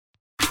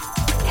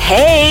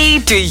Hey,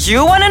 do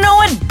you want to know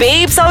what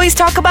babes always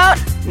talk about?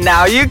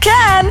 Now you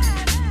can.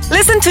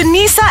 Listen to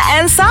Nisa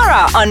and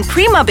Sarah on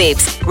Prima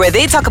Babes, where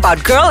they talk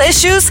about girl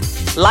issues,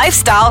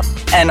 lifestyle,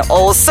 and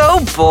also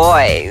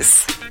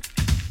boys.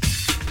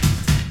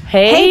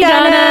 Hey,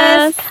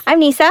 Donnas! I'm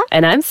Nisa.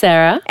 And I'm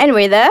Sarah. And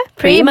we're the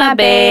Prima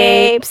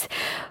Babes.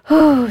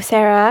 Ooh,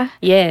 Sarah.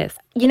 Yes,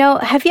 You know,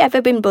 have you ever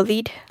been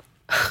bullied?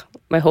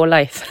 my whole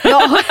life. No.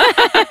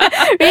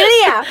 Really?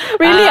 Yeah.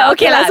 Really?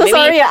 okay lah, So maybe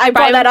sorry, I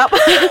brought that up.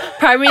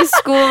 Primary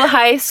school,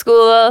 high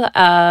school,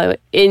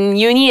 in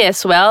uni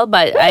as well.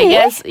 But I Really?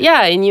 guess,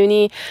 yeah, in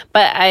uni.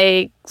 But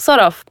I sort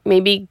of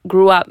maybe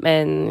grew up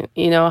and,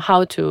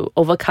 how to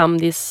overcome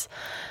this.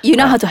 You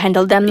know how to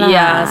handle them lah.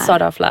 Yeah,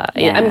 sort of lah.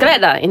 Yeah. I'm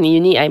glad lah. In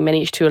uni, I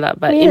managed to lah.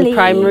 But Really? in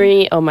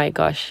primary, oh my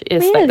gosh,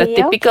 it's like the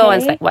Really? typical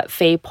ones Okay. like what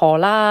Fei Po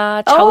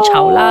lah, Chow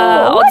Chow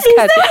lah, all what this is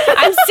kind of thing.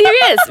 I'm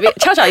serious.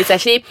 Chow Chow is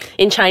actually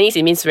in Chinese.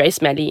 It means very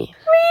smelly.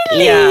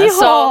 Really? Yeah.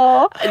 So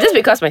Oh. just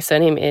because my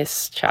surname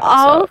is Chow,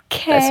 so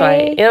that's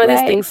why Okay,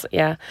 these right. things.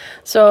 Yeah.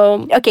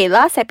 So Okay,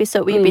 last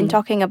episode we've been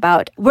talking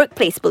about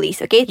workplace bullies.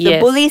 Okay, the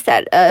Yes. bullies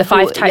that The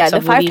five types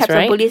of bullies,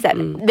 right? of bullies that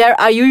there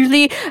are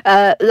usually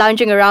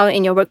lounging around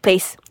in your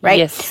workplace, right?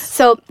 Yes.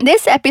 So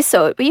this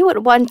episode we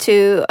would want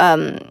to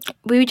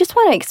we just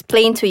want to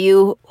explain to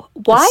you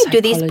why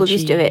do these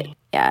bullies do it. psychology.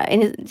 Yeah,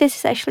 and this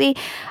is actually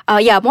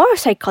more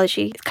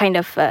psychology kind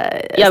of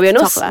yeah, we are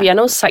talk lah.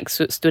 no psych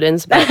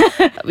students, but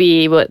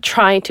we would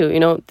try to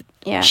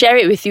Yeah. share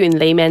it with you in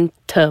layman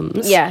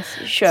terms. Yes,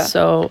 sure.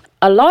 So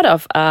a lot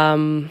of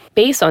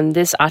based on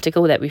this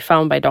article that we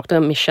found by Dr.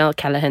 Michelle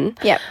Callahan.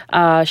 Yep.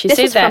 She This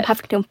said is from that.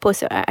 Huffington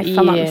Post, if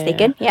I'm not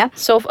mistaken. Yeah.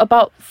 So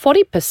about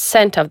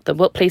 40% of the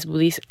workplace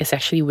bullies is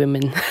actually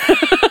women.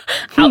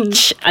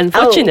 Ouch.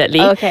 Unfortunately.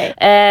 Oh, okay.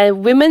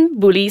 And women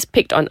bullies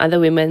picked on other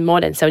women more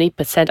than 70%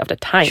 of the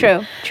time.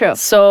 True.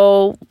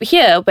 So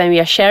here, when we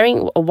are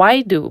sharing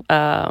why do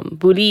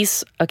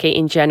bullies,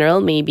 in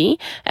general maybe,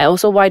 and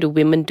also why do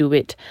women do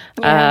it?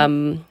 Yeah.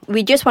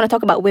 We just want to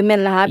talk about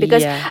women lah,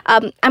 because Yeah.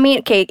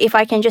 if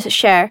I can just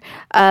share,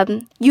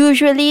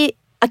 usually.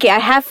 Okay,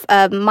 I have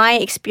my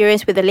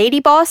experience with a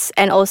lady boss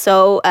and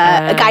also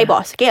a guy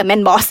boss. Okay, a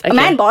man boss, a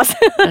man boss,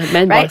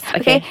 man right?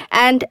 boss, okay.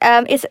 And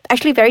it's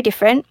actually very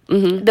different.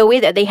 The way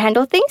that they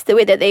handle things, the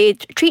way that they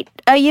treat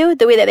you,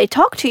 the way that they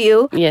talk to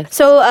you. Yes.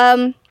 So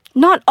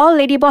not all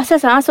lady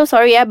bosses are. So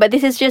sorry, but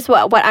this is just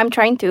what I'm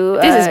trying to.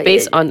 This is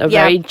based on a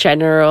very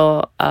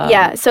general.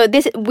 So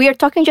we're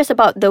talking just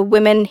about the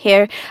women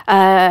here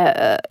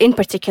in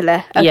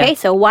particular. Okay, Yeah.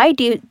 so why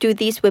do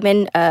these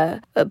women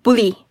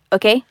bully?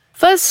 Okay.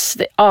 First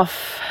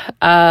off,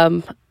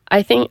 I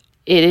think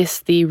it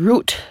is the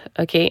root,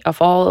 of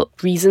all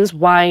reasons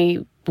why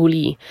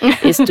bully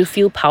is to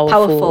feel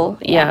powerful. Powerful,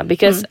 yeah.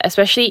 Because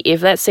especially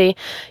if, let's say,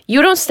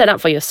 you don't stand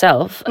up for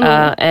yourself,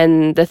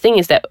 and the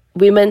thing is that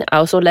women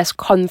are also less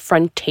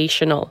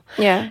confrontational.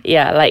 Yeah.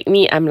 Yeah, like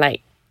me, I'm like,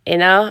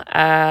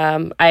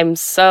 I'm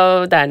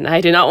so done.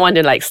 I do not want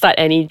to start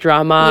any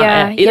drama.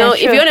 Yeah, And,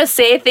 if true. you want to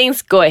say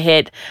things, go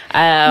ahead.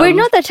 We're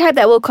not the type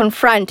that will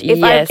confront.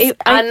 Yes,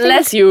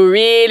 unless you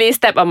really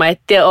step on my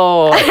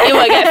tail, it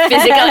will get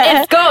physical.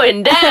 It's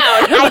going down.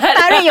 I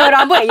tarik your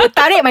rambut, you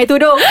tarik my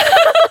tudung.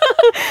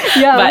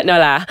 Yeah. But no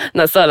lah,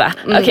 not so lah.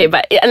 Okay,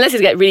 but unless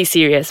it get really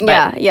serious.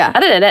 But Yeah.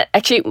 Other than that,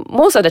 actually,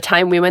 most of the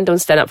time, women don't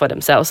stand up for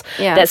themselves.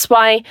 Yeah. That's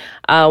why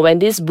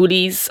when these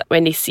bullies,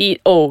 when they see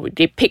it,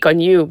 they pick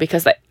on you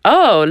because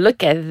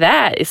look at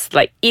that. It's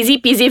like easy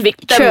peasy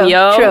victim, True,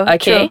 yo. true,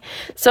 Okay. true.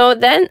 So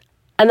then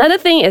another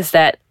thing is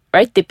that,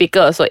 right,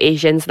 typical also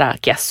Asians lah,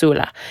 kiasu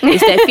lah,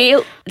 is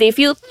they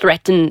feel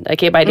threatened,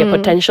 by the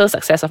potential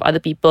success of other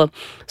people.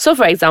 So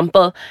for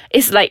example,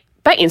 it's like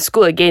back in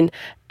school again,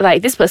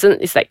 like this person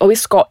is like always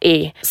score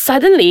A.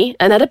 Suddenly,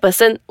 another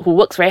person who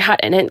works very hard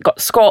and then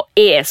got score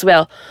A as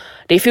well.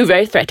 They feel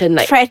very threatened.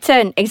 Like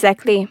Threaten,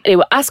 exactly. they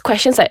will ask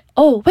questions like,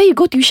 "Oh, where you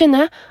go tuition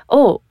ah?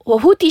 Oh, well,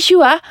 who teach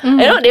you ah?"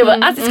 They will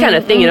ask this kind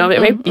of thing.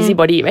 Very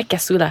busybody, very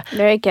kiasu lah.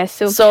 Very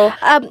kiasu. So,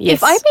 if yes.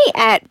 I may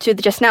add to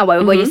just now,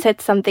 where you said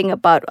something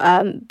about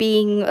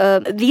being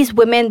these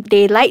women,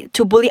 they like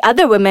to bully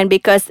other women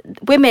because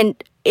women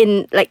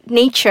in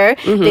nature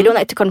they don't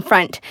like to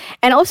confront,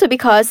 and also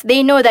because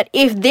they know that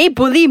if they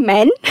bully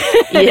men,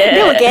 they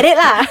will get it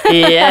lah.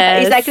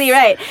 Yes. Exactly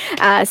right.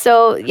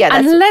 So yeah,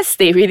 that's Unless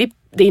they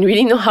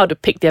really know how to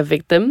pick their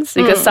victims,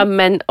 because some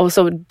men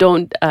also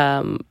don't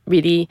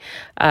really,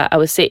 I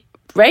would say,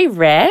 very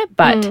rare,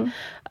 but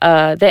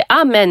there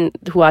are men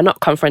who are not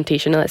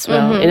confrontational as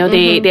well.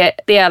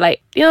 They are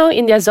like,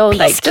 in their zone,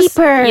 like just,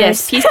 Peacekeepers.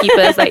 yes,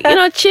 peacekeepers, like,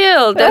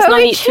 chill. There's no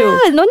need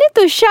to. No need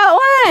to shout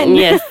one.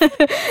 Yes.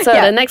 So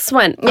Yeah. the next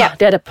one, Yeah.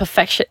 they're the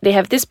perfection. They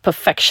have this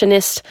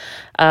perfectionist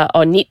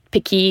or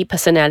nitpicky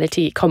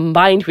personality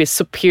combined with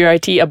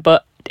superiority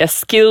about their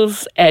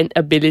skills and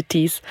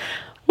abilities.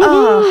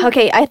 Oh,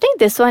 okay. I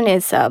think this one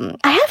is. I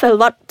have a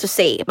lot to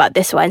say about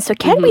this one. So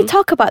can we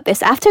talk about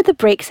this after the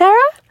break, Sarah?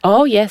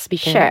 Oh yes,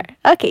 we can. Sure.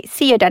 Okay.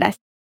 See you, Danas.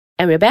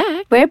 And we're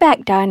back. We're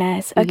back,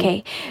 Donnas.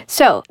 Okay.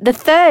 So the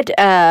third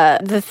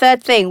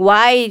thing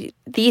why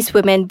these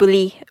women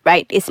bully,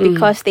 right, is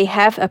because they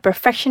have a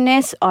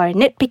perfectionist or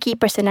nitpicky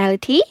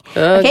personality.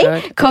 Okay.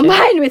 God.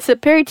 Combined with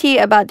superiority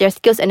about their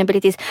skills and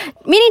abilities.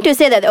 Meaning to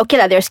say that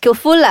they're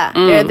skillful lah.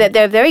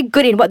 They're very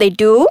good in what they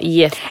do.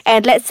 Yes.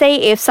 And let's say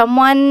if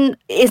someone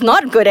is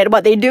not good at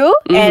what they do,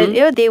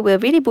 and they will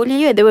really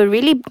bully you, and they will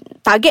really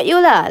target you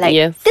lah. Like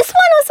this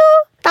one also.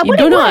 You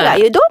don't know lah.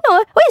 You don't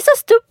know. Why you so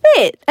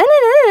stupid?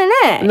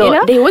 No, you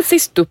know? they would say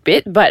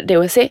stupid, but they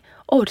will say,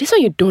 "Oh, this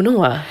one you don't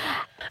know ah."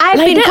 I've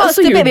Like been that called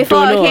also you stupid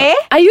before, don't know. okay?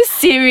 Are you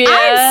serious?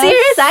 I'm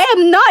serious. I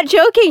am not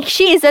joking.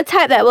 She is the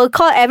type that will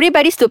call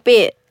everybody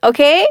stupid.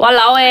 Okay?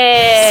 Walao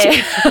eh.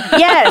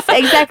 Yes,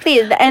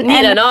 exactly. And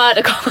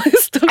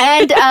stupid.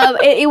 And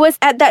it was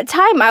at that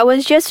time I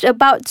was just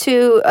about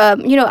to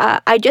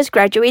I just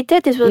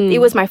graduated. It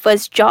was my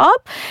first job,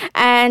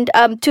 and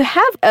to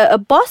have a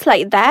boss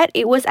like that,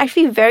 it was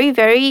actually very,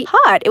 very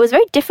hard. It was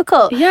very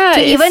difficult. Yeah, to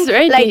it's even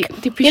very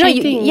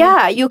depreciating.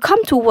 You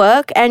come to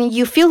work and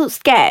you feel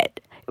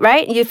scared.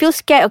 Right? You feel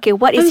scared. Okay,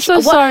 what is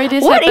sorry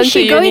this what happened is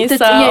she to you, going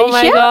Nisa. to do? Oh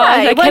my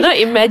god, I cannot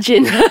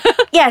imagine.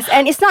 Yes,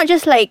 and it's not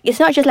just like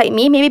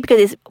me. Maybe because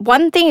it's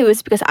one thing. It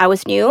was because I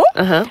was new.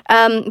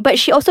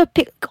 But she also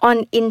picked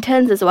on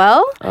interns as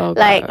well. Oh,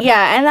 like God.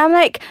 yeah, and I'm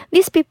like,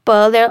 these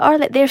people,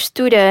 they're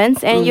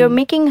students, and you're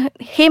making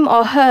him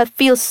or her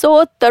feel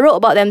so thorough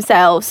about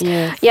themselves.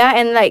 Yes. Yeah,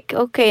 and like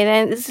okay,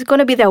 then this is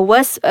gonna be their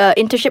worst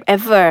internship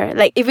ever.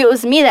 Like if it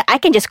was me, that I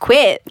can just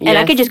quit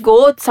and I can just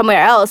go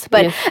somewhere else.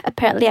 But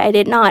apparently I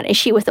did not, and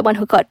she was the one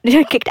who got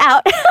kicked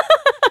out.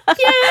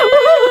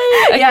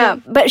 Yeah,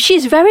 but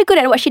she's very good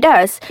at what she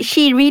does.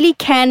 She really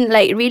can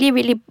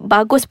really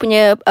bagus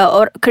punya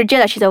kerja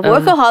lah. She's a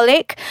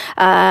workaholic.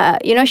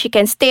 She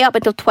can stay up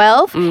until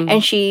 12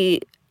 and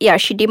she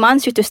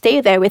demands you to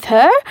stay there with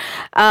her.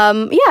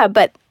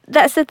 But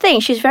that's the thing.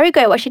 She's very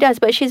good at what she does,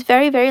 but she's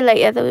very, very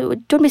like,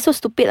 don't be so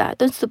stupid lah.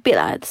 Don't stupid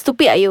lah.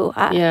 Stupid are you?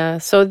 Yeah.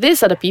 So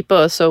these are the people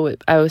also,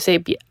 I would say,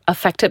 be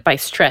affected by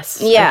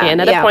stress. Yeah. Okay,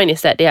 another point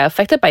is that they are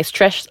affected by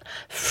stress.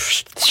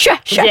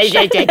 Stress. Okay.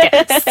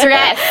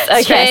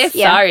 Stress,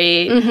 yeah.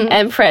 Sorry.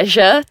 And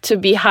pressure to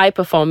be high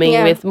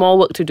performing with more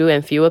work to do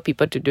and fewer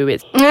people to do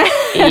it.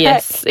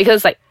 Yes.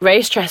 Because like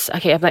very stressed.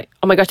 Okay. I'm like,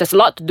 oh my gosh, there's a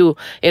lot to do,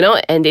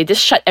 and they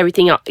just shut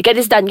everything out. Get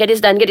this done,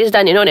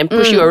 and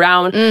push you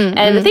around.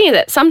 And the thing is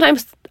that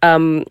sometimes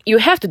you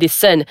have to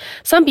discern.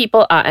 Some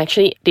people are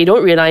actually, they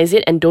don't realize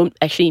it and don't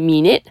actually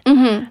mean it.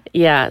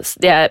 Yes,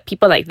 there are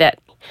people like that.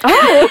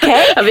 Oh,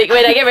 okay.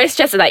 When I get very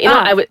stressed, like,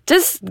 I would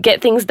just get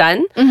things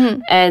done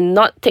and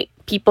not take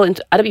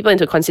other people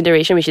into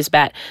consideration, which is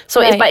bad.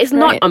 So but it's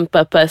not on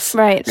purpose.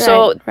 Right.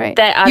 So right.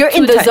 there are you're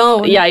in the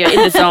zone. Yeah, you're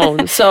in the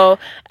zone. So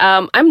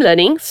I'm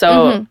learning.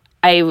 So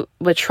I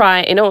will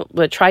try,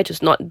 to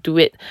not do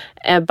it.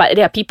 But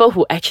there are people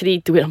who actually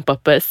do it on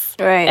purpose.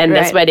 Right. And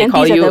that's where they and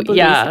call these are you, the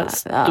bullies,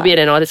 stupid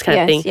and all this kind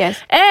of thing. Yes.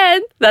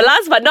 And the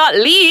last but not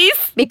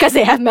least, because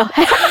they have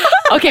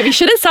okay, we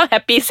shouldn't sound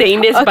happy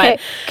saying this, but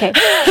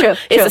true.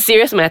 It's a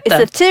serious matter.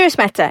 It's a serious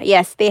matter.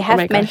 Yes, they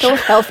have mental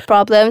health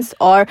problems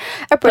or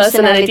a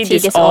personality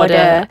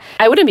disorder.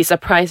 I wouldn't be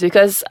surprised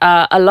because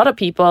a lot of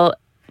people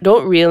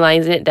don't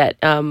realize it that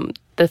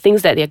the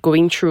things that they're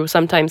going through,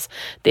 sometimes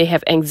they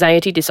have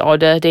anxiety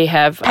disorder, they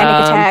have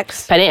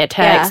panic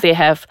attacks, they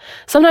have,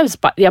 sometimes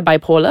they are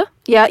bipolar.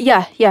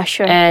 Yeah,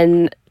 sure.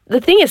 And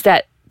the thing is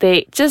that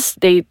they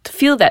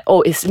feel that,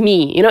 it's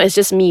me, it's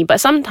just me.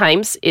 But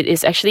sometimes it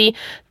is actually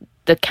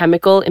the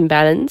chemical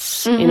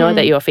imbalance,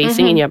 that you're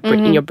facing in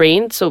your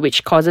brain, so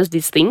which causes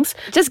these things.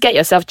 Just get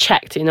yourself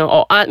checked,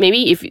 or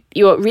maybe if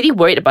you're really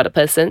worried about a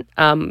person,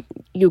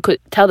 you could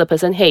tell the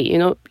person, hey,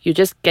 you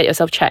just get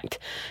yourself checked.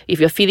 If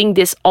you're feeling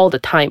this all the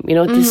time,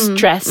 this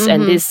stress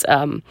and this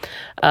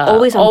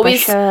always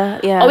pressure,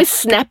 always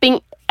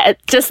snapping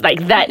at just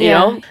like that,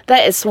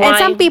 that is why. And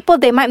some people,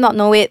 they might not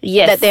know it.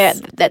 Yes.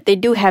 that they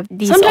do have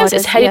these. Sometimes orders,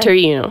 it's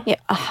hereditary,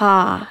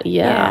 Yeah.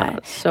 Yeah.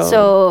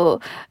 So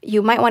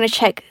you might want to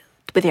check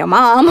with your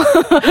mom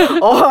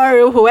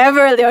or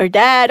whoever, your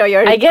dad or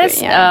your. I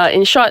guess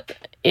in short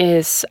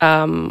is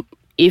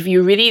if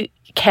you really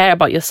care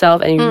about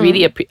yourself and you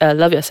really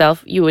love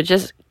yourself, you would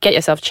just get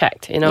yourself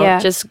checked.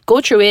 Just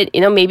go through it.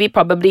 Maybe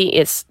probably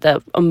it's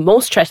the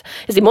most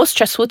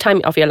stressful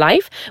time of your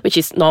life, which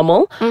is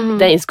normal.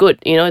 Then it's good.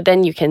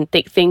 Then you can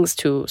take things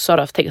to sort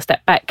of take a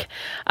step back.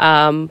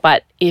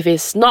 But if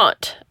it's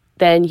not,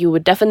 then you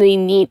would definitely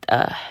need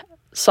a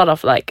sort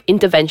of like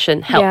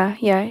intervention help.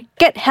 Yeah.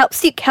 Get help,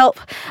 seek help,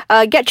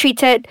 get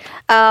treated,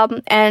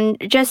 and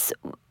just,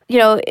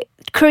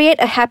 create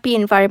a happy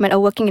environment, a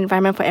working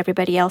environment for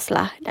everybody else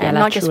lah.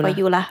 Not just for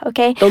you lah,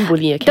 okay? Don't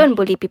bully, okay? Don't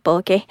bully people,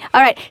 okay?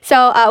 Alright,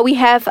 so we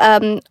have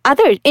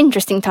other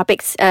interesting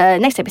topics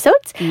next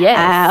episodes.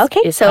 Yes.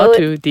 Okay, it's how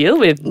to deal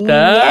with them.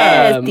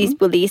 Yes, these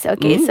bullies.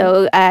 Okay,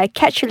 so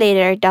catch you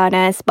later,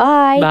 Donnas.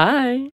 Bye. Bye.